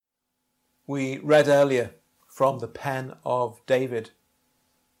We read earlier from the pen of David,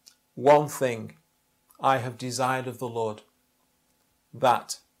 "One thing I have desired of the Lord,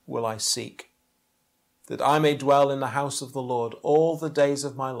 that will I seek, that I may dwell in the house of the Lord all the days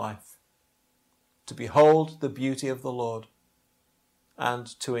of my life, to behold the beauty of the Lord and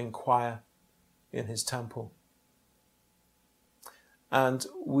to inquire in his temple." And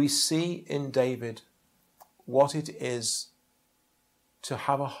we see in David what it is to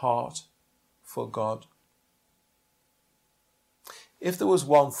have a heart for God. If there was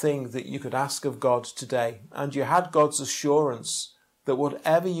one thing that you could ask of God today, and you had God's assurance that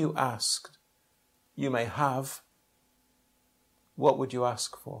whatever you asked, you may have, what would you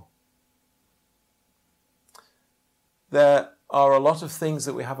ask for? There are a lot of things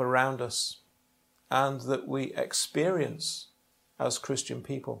that we have around us and that we experience as Christian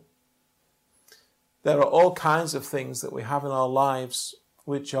people. There are all kinds of things that we have in our lives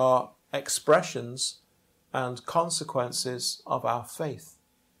which are expressions and consequences of our faith.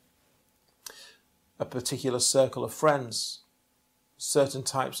 A particular circle of friends, certain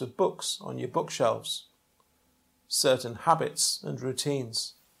types of books on your bookshelves, certain habits and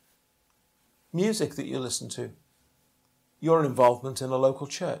routines, music that you listen to, your involvement in a local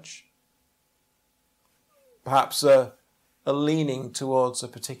church, perhaps a leaning towards a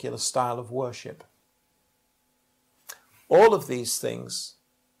particular style of worship. All of these things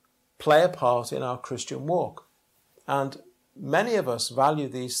play a part in our Christian walk, and many of us value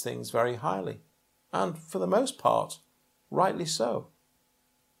these things very highly, and for the most part, rightly so.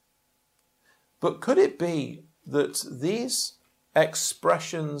 But could it be that these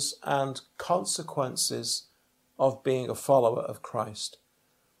expressions and consequences of being a follower of Christ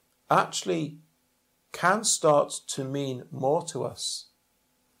actually can start to mean more to us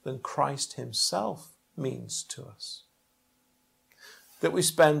than Christ himself means to us? That we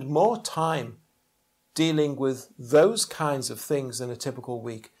spend more time dealing with those kinds of things in a typical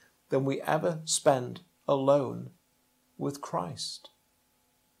week than we ever spend alone with Christ?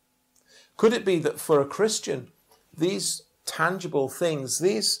 Could it be that for a Christian, these tangible things,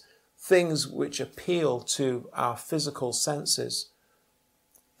 these things which appeal to our physical senses,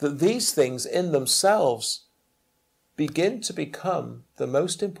 that these things in themselves begin to become the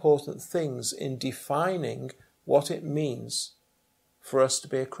most important things in defining what it means for us to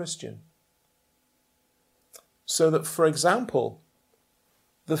be a Christian? So that, for example,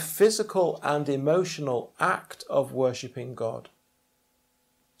 the physical and emotional act of worshipping God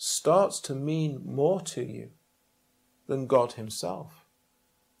starts to mean more to you than God himself.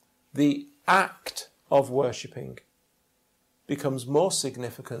 The act of worshipping becomes more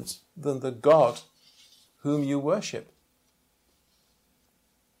significant than the God whom you worship.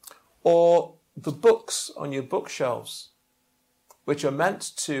 Or the books on your bookshelves, which are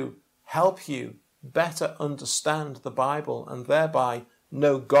meant to help you better understand the Bible and thereby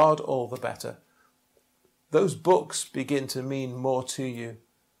know God all the better. Those books begin to mean more to you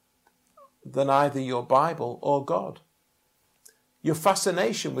than either your Bible or God. Your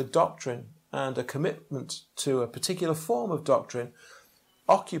fascination with doctrine and a commitment to a particular form of doctrine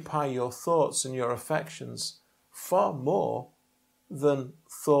occupy your thoughts and your affections far more than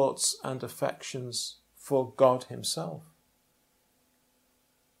thoughts and affections for God himself.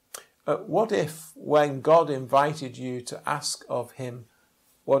 What if, when God invited you to ask of him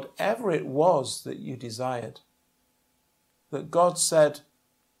whatever it was that you desired, that God said,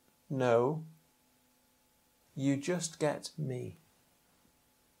 "No, you just get me"?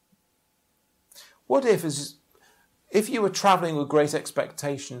 What if you were travelling with great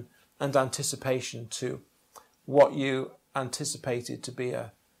expectation and anticipation to what you anticipated to be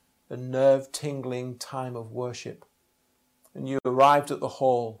a nerve-tingling time of worship, and you arrived at the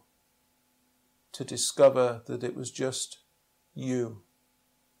hall to discover that it was just you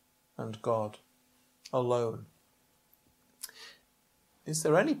and God alone? Is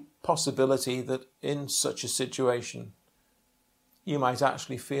there any possibility that in such a situation you might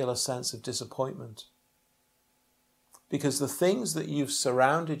actually feel a sense of disappointment? Because the things that you've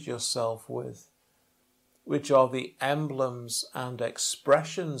surrounded yourself with, which are the emblems and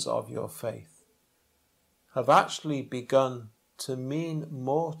expressions of your faith, have actually begun to mean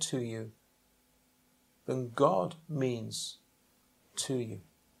more to you than God means to you.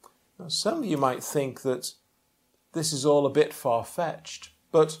 Now, some of you might think that this is all a bit far-fetched,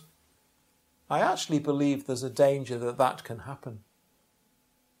 but I actually believe there's a danger that that can happen.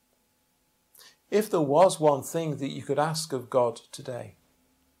 If there was one thing that you could ask of God today,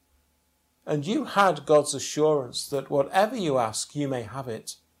 and you had God's assurance that whatever you ask, you may have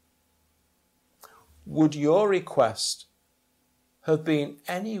it, would your request have been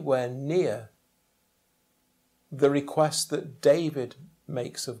anywhere near the request that David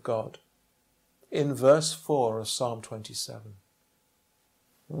makes of God in verse 4 of Psalm 27.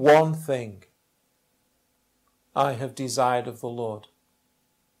 One thing I have desired of the Lord,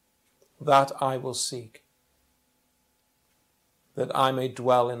 that I will seek, that I may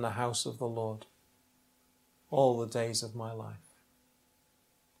dwell in the house of the Lord all the days of my life.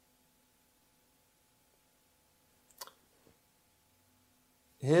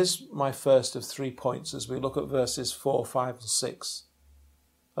 Here's my first of 3 points as we look at verses 4, 5 and 6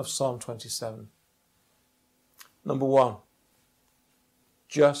 of Psalm 27. Number 1,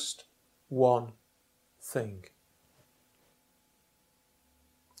 just one thing.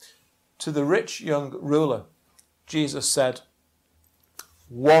 To the rich young ruler, Jesus said,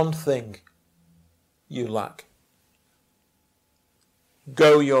 one thing you lack.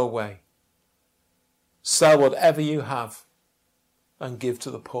 Go your way. Sell whatever you have and give to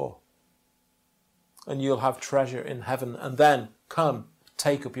the poor, and you'll have treasure in heaven. And then come,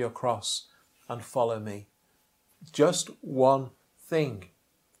 take up your cross and follow me. Just one thing.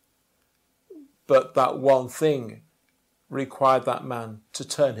 But that one thing required that man to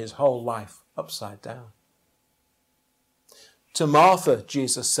turn his whole life upside down. To Martha,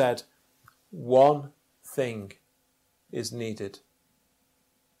 Jesus said, one thing is needed,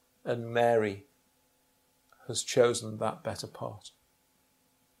 and Mary has chosen that better part.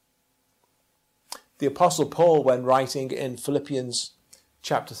 The Apostle Paul, when writing in Philippians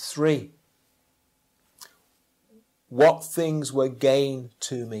chapter 3, what things were gain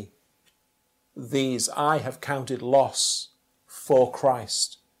to me, these I have counted loss for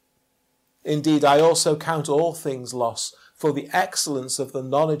Christ. Indeed, I also count all things loss for the excellence of the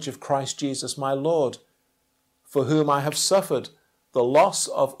knowledge of Christ Jesus my Lord, for whom I have suffered the loss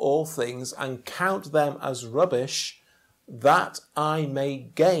of all things and count them as rubbish, that I may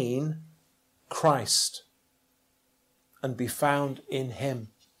gain Christ and be found in him,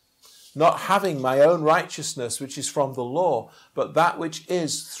 not having my own righteousness which is from the law, but that which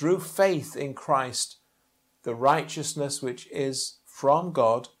is through faith in Christ, the righteousness which is from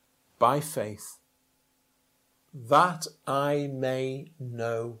God by faith, that I may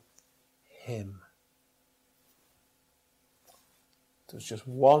know him. There's just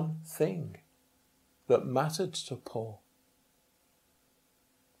one thing that mattered to Paul,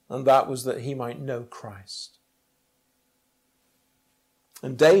 and that was that he might know Christ.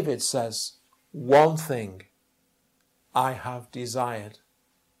 And David says, one thing I have desired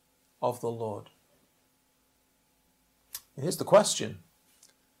of the Lord. And here's the question.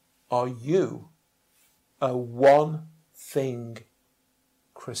 Are you a one thing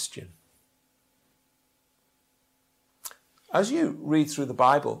Christian? As you read through the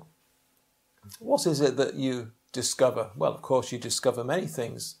Bible, what is it that you discover? Well, of course, you discover many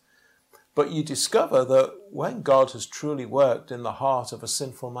things, but you discover that when God has truly worked in the heart of a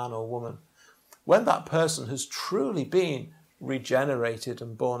sinful man or woman, when that person has truly been regenerated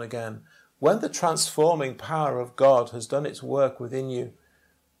and born again, when the transforming power of God has done its work within you,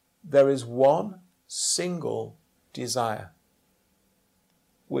 there is one single desire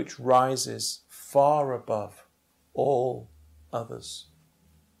which rises far above all others.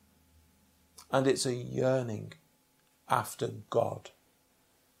 And it's a yearning after God.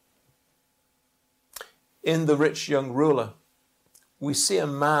 In the rich young ruler, we see a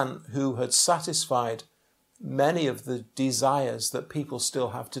man who had satisfied many of the desires that people still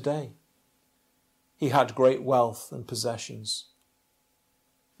have today. He had great wealth and possessions.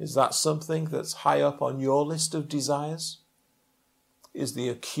 Is that something that's high up on your list of desires? Is the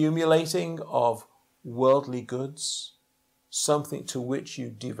accumulating of worldly goods something to which you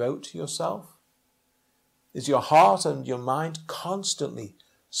devote yourself? Is your heart and your mind constantly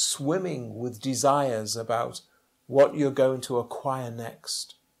swimming with desires about what you're going to acquire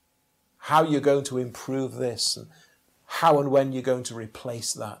next, how you're going to improve this, and how and when you're going to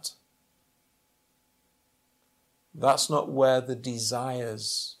replace that? That's not where the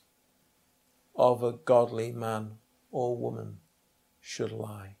desires of a godly man or woman should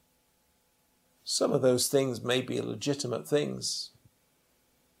lie. Some of those things may be legitimate things,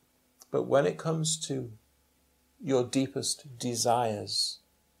 but when it comes to your deepest desires,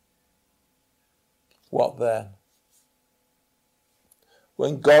 what then?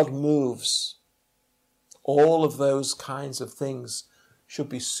 When God moves, all of those kinds of things should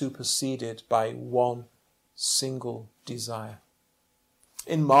be superseded by one single desire.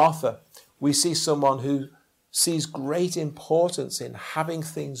 In Martha, we see someone who sees great importance in having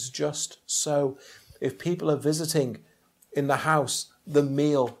things just so. If people are visiting in the house, the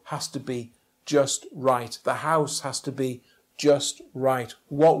meal has to be just right. The house has to be just right?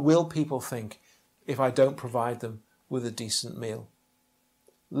 What will people think if I don't provide them with a decent meal?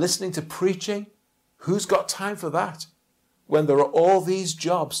 Listening to preaching? Who's got time for that when there are all these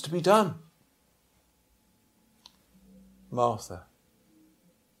jobs to be done? Martha,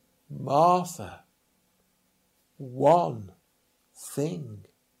 Martha, one thing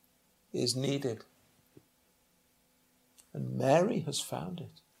is needed, and Mary has found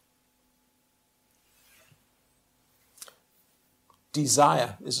it.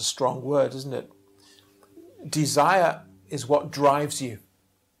 Desire is a strong word, isn't it? Desire is what drives you.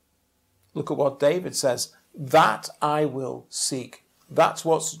 Look at what David says. That I will seek. That's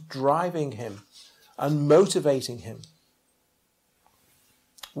what's driving him and motivating him.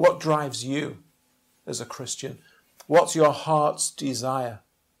 What drives you as a Christian? What's your heart's desire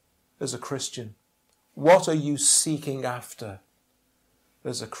as a Christian? What are you seeking after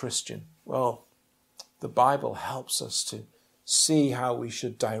as a Christian? Well, the Bible helps us to see how we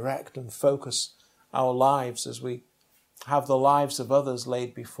should direct and focus our lives as we have the lives of others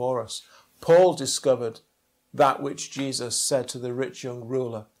laid before us. Paul discovered that which Jesus said to the rich young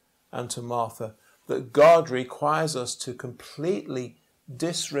ruler and to Martha, that God requires us to completely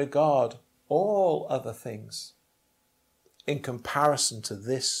disregard all other things in comparison to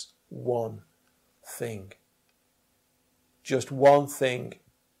this one thing. Just one thing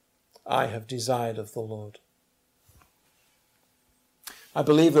I have desired of the Lord. I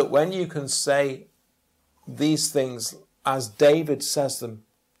believe that when you can say these things as David says them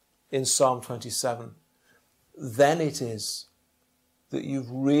in Psalm 27, then it is that you've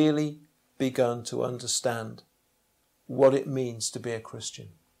really begun to understand what it means to be a Christian,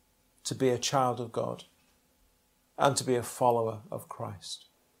 to be a child of God, and to be a follower of Christ.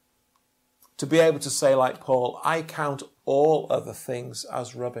 To be able to say like Paul, I count all other things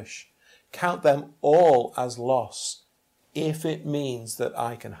as rubbish, count them all as loss, if it means that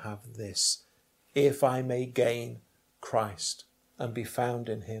I can have this, if I may gain Christ and be found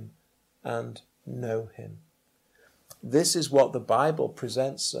in him and know him. This is what the Bible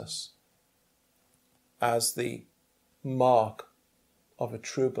presents us as the mark of a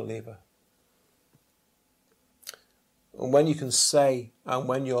true believer. And when you can say, and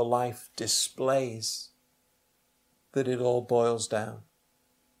when your life displays, that it all boils down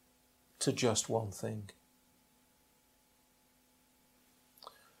to just one thing.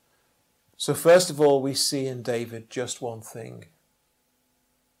 So first of all, we see in David just one thing.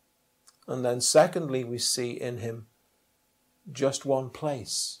 And then secondly, we see in him just one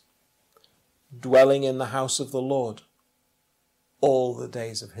place, dwelling in the house of the Lord all the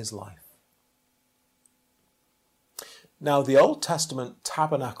days of his life. Now, the Old Testament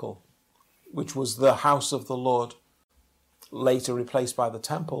tabernacle, which was the house of the Lord, later replaced by the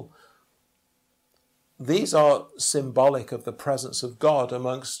temple, these are symbolic of the presence of God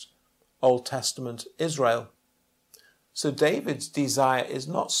amongst Old Testament Israel. So David's desire is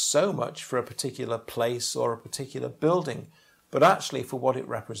not so much for a particular place or a particular building, but actually for what it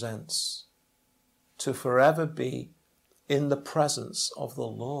represents, to forever be in the presence of the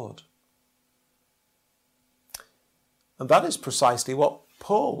Lord. And that is precisely what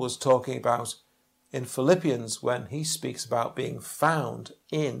Paul was talking about in Philippians when he speaks about being found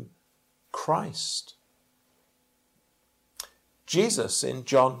in Christ. Jesus in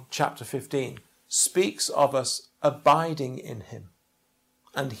John chapter 15 speaks of us abiding in him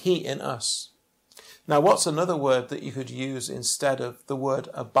and he in us. Now, what's another word that you could use instead of the word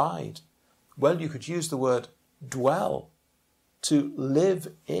abide? Well, you could use the word dwell, to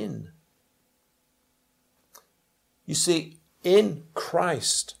live in. You see, in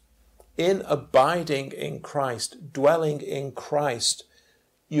Christ, in abiding in Christ, dwelling in Christ,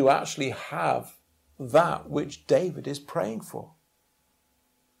 you actually have that which David is praying for.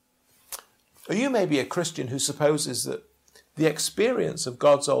 Or you may be a Christian who supposes that the experience of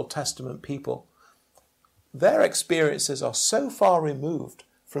God's Old Testament people, their experiences are so far removed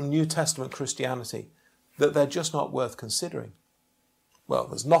from New Testament Christianity that they're just not worth considering. Well,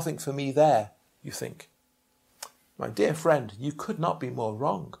 there's nothing for me there, you think. My dear friend, you could not be more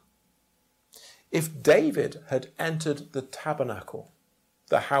wrong. If David had entered the tabernacle,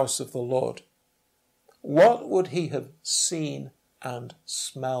 the house of the Lord, what would he have seen and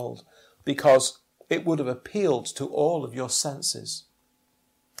smelled? Because it would have appealed to all of your senses.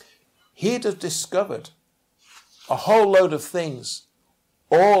 He'd have discovered a whole load of things,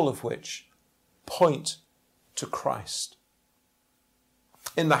 all of which point to Christ.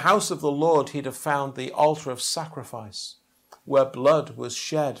 In the house of the Lord, he'd have found the altar of sacrifice, where blood was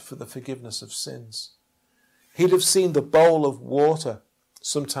shed for the forgiveness of sins. He'd have seen the bowl of water,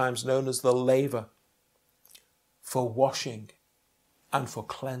 sometimes known as the laver, for washing and for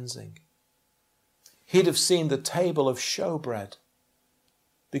cleansing. He'd have seen the table of showbread,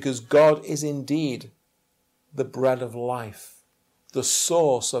 because God is indeed the bread of life, the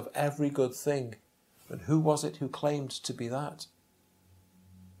source of every good thing. And who was it who claimed to be that?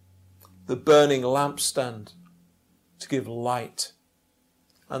 The burning lampstand to give light,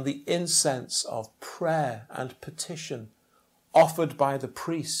 and the incense of prayer and petition offered by the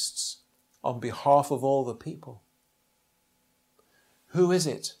priests on behalf of all the people. Who is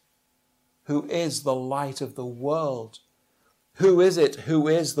it who is the light of the world? Who is it who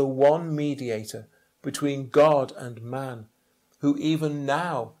is the one mediator between God and man, who even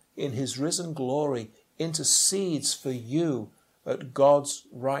now in his risen glory intercedes for you at God's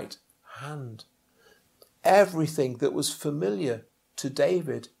right hand? Everything that was familiar to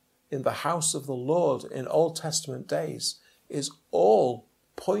David in the house of the Lord in Old Testament days is all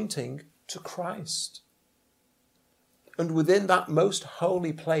pointing to Christ. And within that most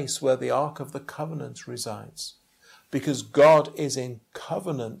holy place where the Ark of the Covenant resides, because God is in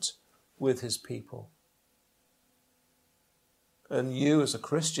covenant with his people. And you as a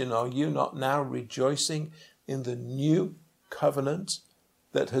Christian, are you not now rejoicing in the new covenant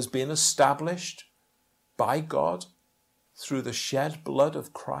that has been established by God through the shed blood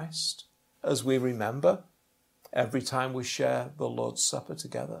of Christ, as we remember every time we share the Lord's Supper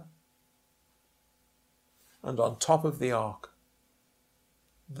together? And on top of the ark,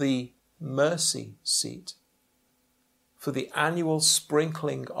 the mercy seat for the annual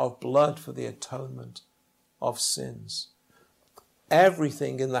sprinkling of blood for the atonement of sins.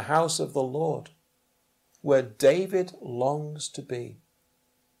 Everything in the house of the Lord, where David longs to be,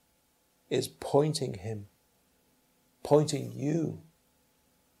 is pointing you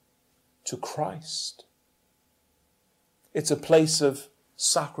to Christ. It's a place of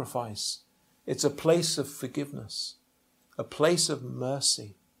sacrifice. It's a place of forgiveness, a place of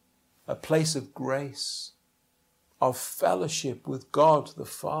mercy, a place of grace, of fellowship with God the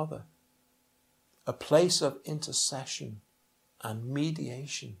Father, a place of intercession and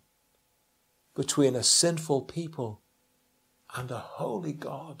mediation between a sinful people and a holy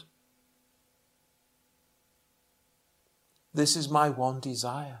God. This is my one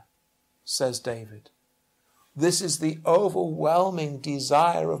desire, says David. This is the overwhelming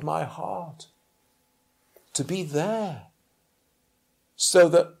desire of my heart, to be there, so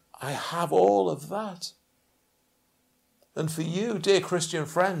that I have all of that. And for you, dear Christian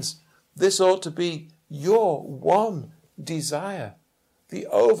friends, this ought to be your one desire, the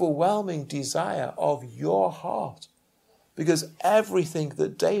overwhelming desire of your heart, because everything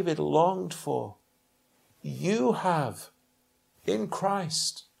that David longed for, you have in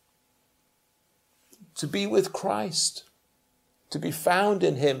Christ. To be with Christ, to be found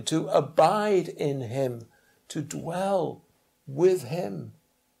in him, to abide in him, to dwell with him.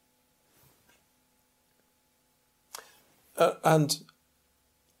 And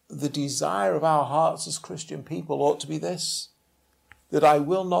the desire of our hearts as Christian people ought to be this, that I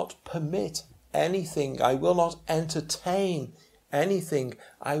will not permit anything, I will not entertain anything,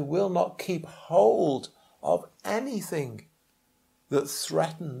 I will not keep hold of anything that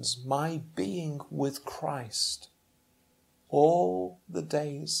threatens my being with Christ all the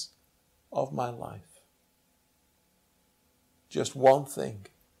days of my life. Just one thing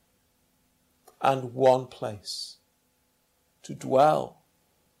and one place, to dwell,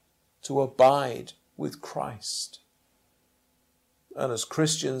 to abide with Christ. And as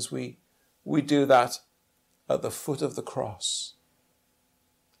Christians, we do that at the foot of the cross.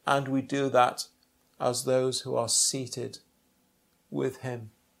 And we do that as those who are seated with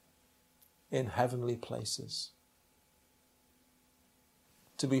him in heavenly places.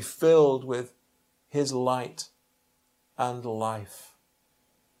 To be filled with his light and life.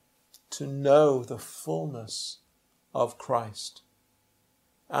 To know the fullness of Christ.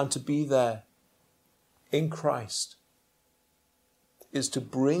 And to be there in Christ is to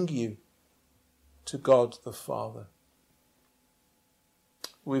bring you to God the Father.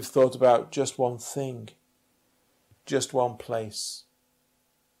 We've thought about just one thing, just one place.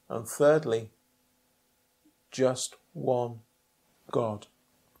 And thirdly, just one God.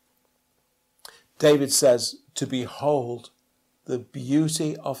 David says to behold the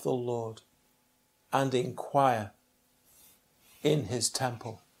beauty of the Lord and inquire in his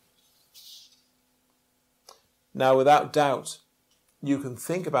temple. Now, without doubt, you can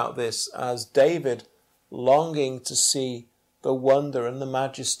think about this as David longing to see the wonder and the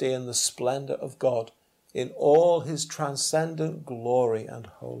majesty and the splendor of God in all his transcendent glory and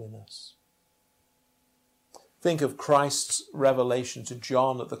holiness. Think of Christ's revelation to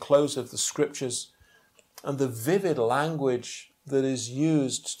John at the close of the scriptures and the vivid language that is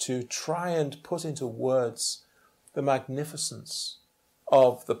used to try and put into words the magnificence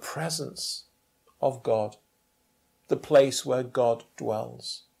of the presence of God, the place where God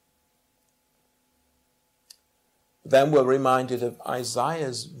dwells. Then we're reminded of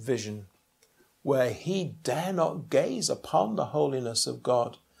Isaiah's vision, where he dare not gaze upon the holiness of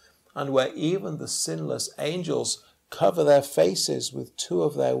God, and where even the sinless angels cover their faces with two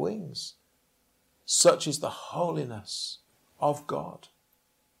of their wings. Such is the holiness of God.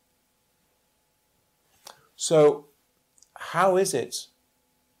 So, how is it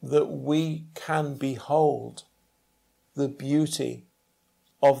that we can behold the beauty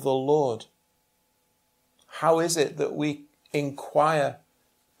of the Lord? How is it that we inquire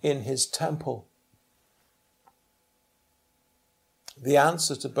in his temple? The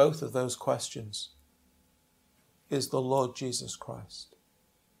answer to both of those questions is the Lord Jesus Christ.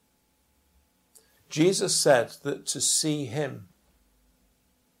 Jesus said that to see him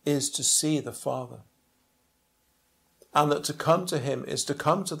is to see the Father, and that to come to him is to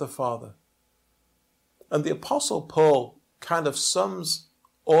come to the Father. And the Apostle Paul kind of sums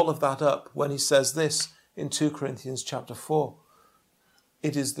all of that up when he says this in 2 Corinthians chapter 4.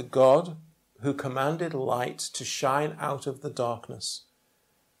 It is the God who commanded light to shine out of the darkness,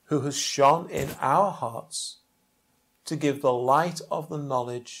 who has shone in our hearts to give the light of the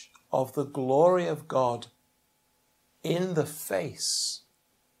knowledge of the glory of God in the face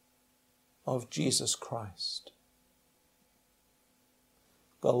of Jesus Christ.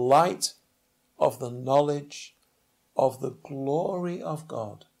 The light of the knowledge of the glory of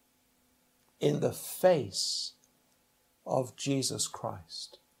God in the face of Jesus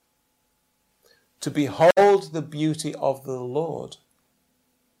Christ. To behold the beauty of the Lord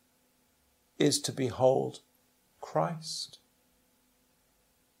is to behold Christ.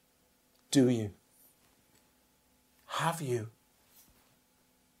 Do you? Have you?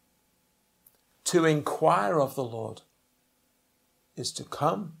 To inquire of the Lord is to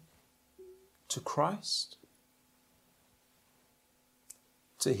come to Christ,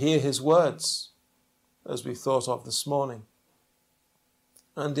 to hear his words, as we thought of this morning,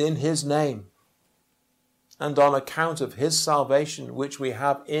 and in his name, and on account of his salvation which we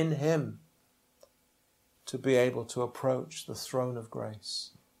have in him, to be able to approach the throne of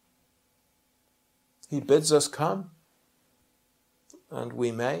grace. He bids us come, and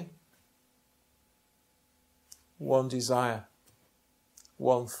we may. One desire,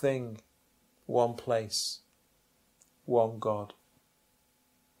 one thing, one place, one God.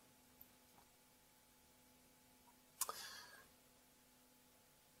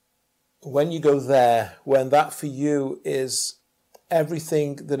 When you go there, when that for you is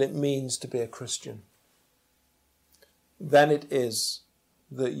everything that it means to be a Christian, then it is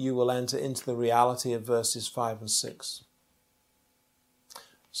that you will enter into the reality of verses 5 and 6.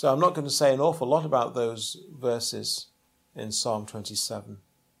 So I'm not going to say an awful lot about those verses in Psalm 27.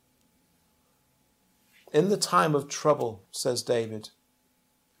 In the time of trouble, says David,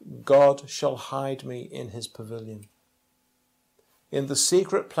 God shall hide me in his pavilion. In the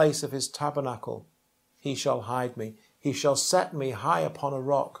secret place of his tabernacle, he shall hide me. He shall set me high upon a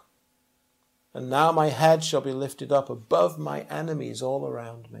rock. And now my head shall be lifted up above my enemies all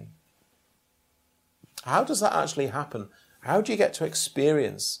around me. How does that actually happen? How do you get to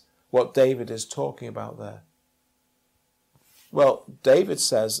experience what David is talking about there? Well, David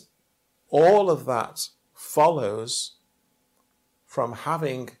says all of that follows from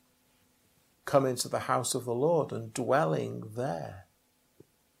having come into the house of the Lord and dwelling there.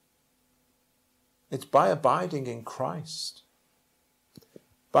 It's by abiding in Christ,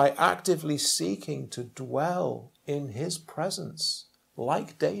 by actively seeking to dwell in his presence,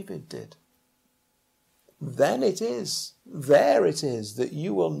 like David did. Then it is that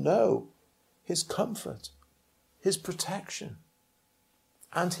you will know his comfort, his protection,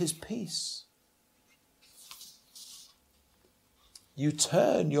 and his peace. You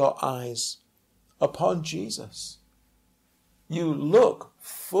turn your eyes upon Jesus. You look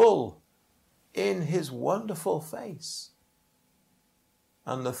full in his wonderful face,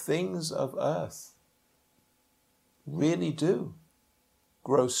 and the things of earth really do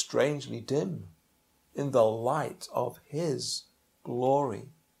grow strangely dim in the light of his glory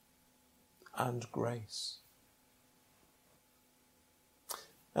and grace.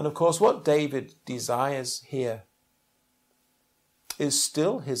 And of course, what David desires here is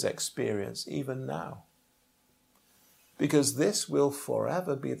still his experience even now, because this will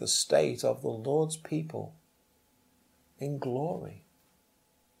forever be the state of the Lord's people in glory.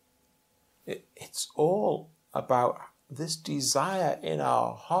 It's all about this desire in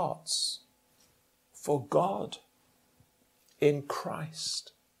our hearts for God in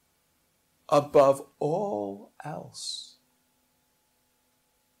Christ above all else.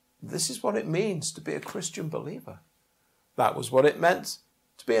 This is what it means to be a Christian believer. That was what it meant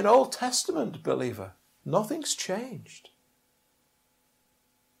to be an Old Testament believer. Nothing's changed.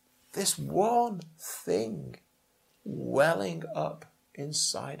 This one thing welling up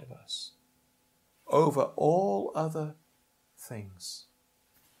inside of us over all other things.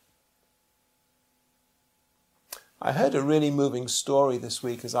 I heard a really moving story this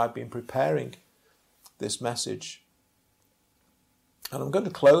week as I've been preparing this message. And I'm going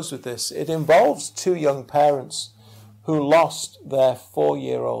to close with this. It involves two young parents who lost their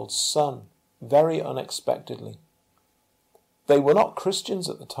 4-year-old son very unexpectedly. They were not Christians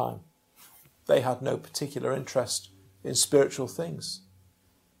at the time. They had no particular interest in spiritual things.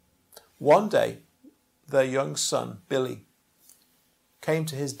 One day, their young son, Billy, came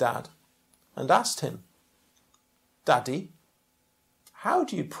to his dad and asked him, "Daddy, how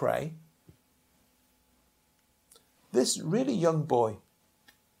do you pray?" This really young boy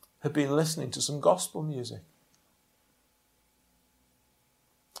had been listening to some gospel music.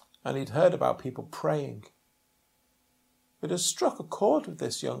 And he'd heard about people praying. It had struck a chord with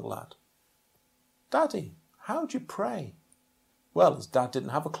this young lad. "Daddy, how do you pray?" Well, his dad didn't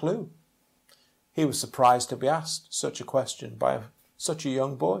have a clue. He was surprised to be asked such a question by such a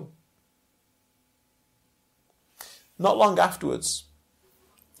young boy. Not long afterwards,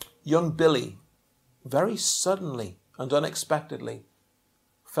 young Billy, very suddenly and unexpectedly,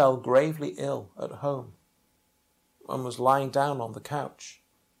 fell gravely ill at home and was lying down on the couch.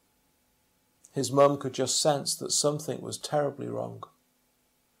 His mum could just sense that something was terribly wrong.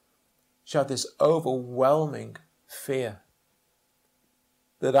 She had this overwhelming fear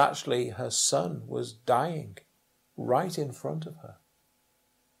that actually her son was dying right in front of her.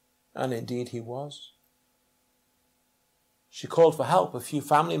 And indeed he was. She called for help. A few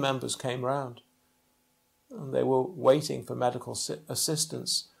family members came round and they were waiting for medical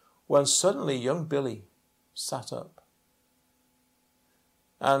assistance when suddenly young Billy sat up.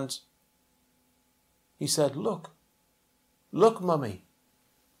 And he said, look, Mummy,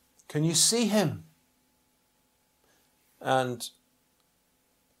 can you see him?" And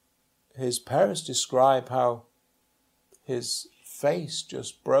his parents describe how his face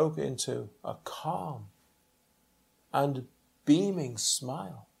just broke into a calm and beaming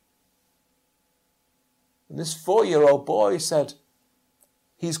smile. And this 4-year-old boy said,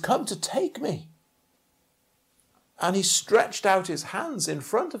 "He's come to take me." And he stretched out his hands in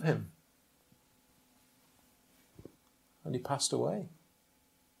front of him. And he passed away.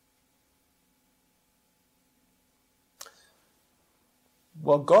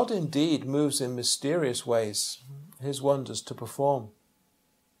 Well, God indeed moves in mysterious ways, his wonders to perform.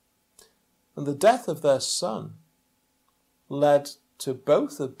 And the death of their son led to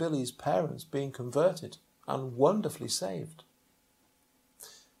both of Billy's parents being converted and wonderfully saved.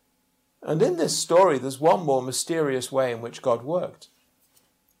 And in this story, there's one more mysterious way in which God worked.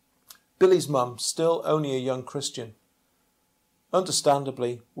 Billy's mum, still only a young Christian,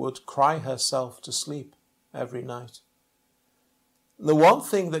 understandably would cry herself to sleep every night. The one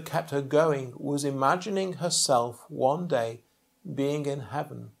thing that kept her going was imagining herself one day being in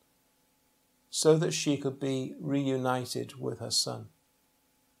heaven so that she could be reunited with her son.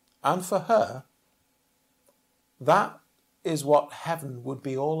 And for her, that is what heaven would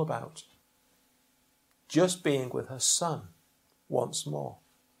be all about. Just being with her son once more.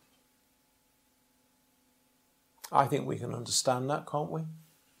 I think we can understand that, can't we?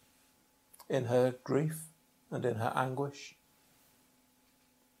 In her grief and in her anguish.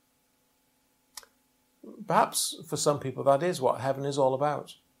 Perhaps for some people that is what heaven is all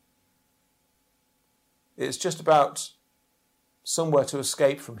about. It's just about somewhere to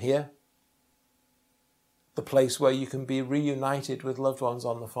escape from here, the place where you can be reunited with loved ones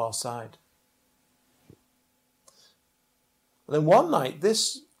on the far side. And then one night,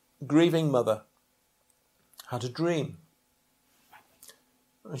 this grieving mother had a dream.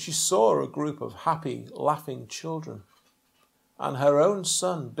 And she saw a group of happy, laughing children. And her own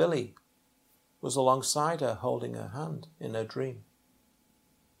son, Billy, was alongside her, holding her hand in her dream.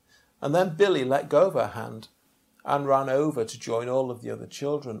 And then Billy let go of her hand and ran over to join all of the other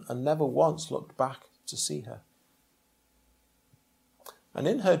children and never once looked back to see her. And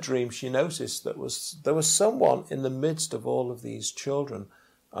in her dream, she noticed that there was someone in the midst of all of these children,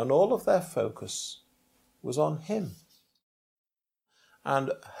 and all of their focus was on him.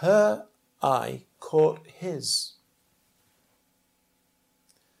 And her eye caught his.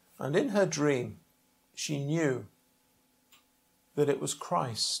 And in her dream, she knew that it was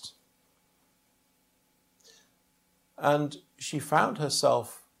Christ. And she found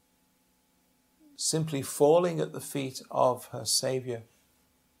herself simply falling at the feet of her Saviour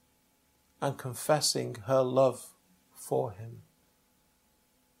and confessing her love for him.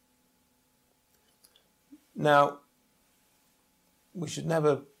 Now, we should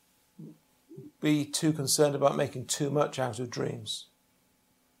never be too concerned about making too much out of dreams.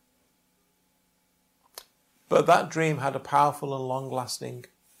 But that dream had a powerful and long-lasting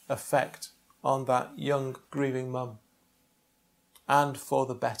effect on that young, grieving mum, and for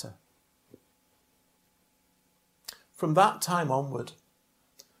the better. From that time onward,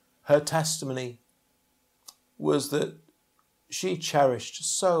 her testimony was that she cherished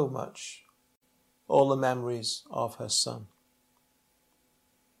so much all the memories of her son.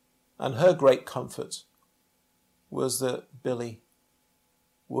 And her great comfort was that Billy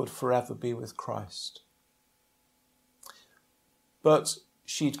would forever be with Christ. But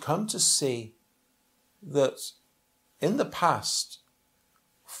she'd come to see that in the past,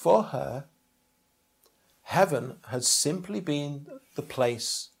 for her, heaven had simply been the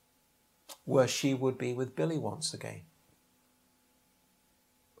place where she would be with Billy once again.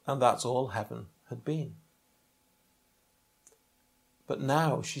 And that's all heaven had been. But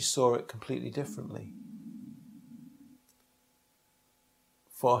now she saw it completely differently.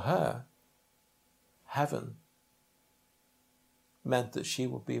 For her, heaven meant that she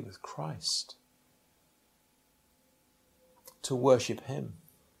would be with Christ, to worship him.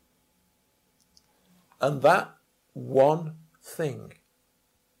 And that one thing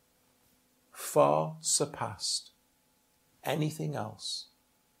far surpassed anything else,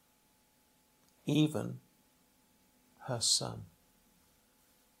 even her son.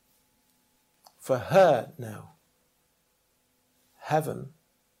 For her now, heaven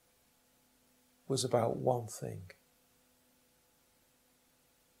was about one thing: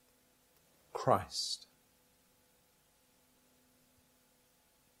 Christ.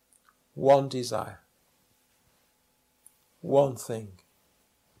 One desire, one thing,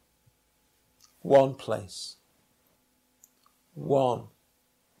 one place, one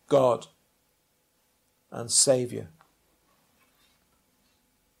God and Saviour.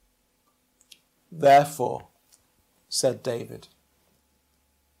 Therefore, said David,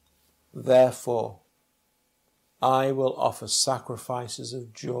 therefore I will offer sacrifices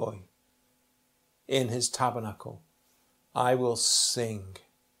of joy in his tabernacle. I will sing.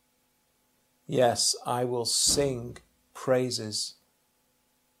 Yes, I will sing praises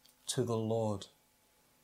to the Lord.